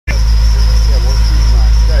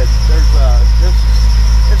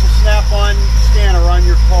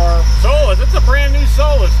Solus. It's a brand new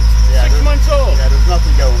Solus. It's 6 months old. Yeah, there's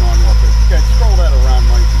nothing going on with it. Okay, scroll that around,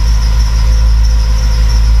 Mikey.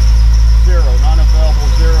 0, not available,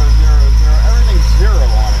 0, 0, 0. Everything's 0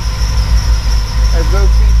 on it. There's no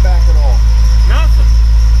feedback at all. Nothing.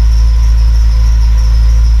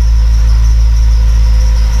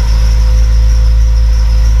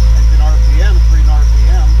 Engine RPM, it's reading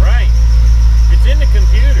RPM. Right. It's in the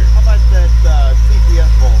computer. How about that TPS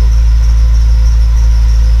voltage?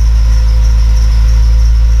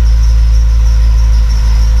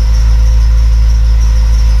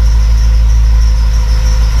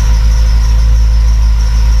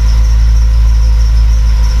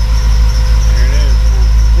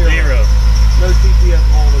 No TPS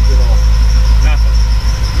voltage at all. Nothing.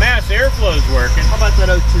 Mass airflow's working. How about that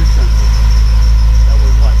O2 sensor? That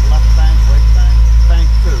was what? Left bank, right bank? Bank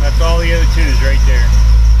 2. That's all the O2s right there.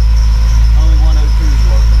 Only one O2's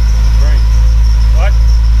working. Right. What?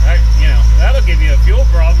 That'll give you a fuel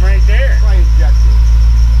problem right there. Try injectors.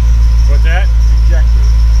 What's that? Injectors.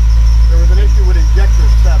 There was an issue with injector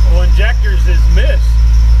 7. Well, injectors is miss.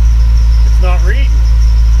 It's not reading.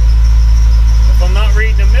 If I'm not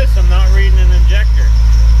reading a miss, I'm not reading an injector.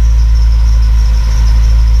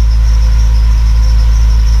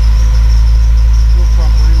 Fuel pump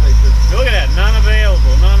relay just Look at that, none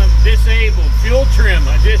available, none of disabled. Fuel trim,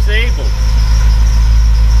 disabled.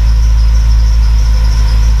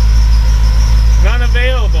 None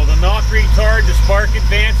available. The knock retard, the spark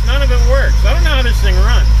advance, none of it works. I don't know how this thing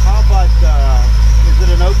runs. How about, is it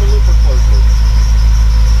an open loop or closed loop?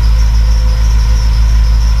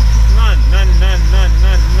 None.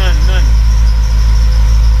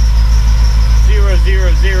 0,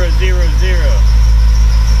 0, 0, 0, 0.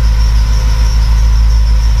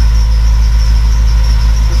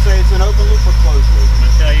 Let's say it's an open loop or closed loop. I'm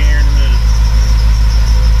going to tell you here in a minute.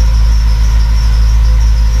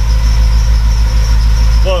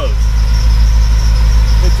 Closed.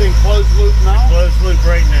 It's in closed loop now? Closed loop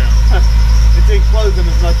right now. It's in closed and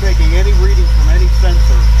it's not taking any readings from any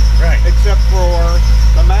sensor. Right. Except for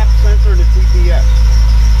the map sensor and the TPS.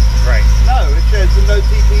 Right. No, it says no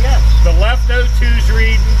TPS. The left O2's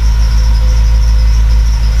reading.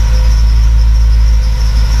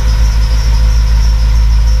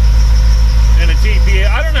 And the TPS.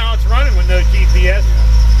 I don't know how it's running with no TPS.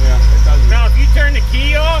 Yeah, it doesn't. Now, if you turn the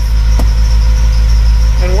key off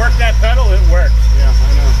and work that pedal, it works. Yeah,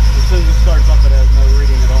 I know. As soon as it starts up, it has no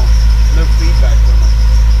reading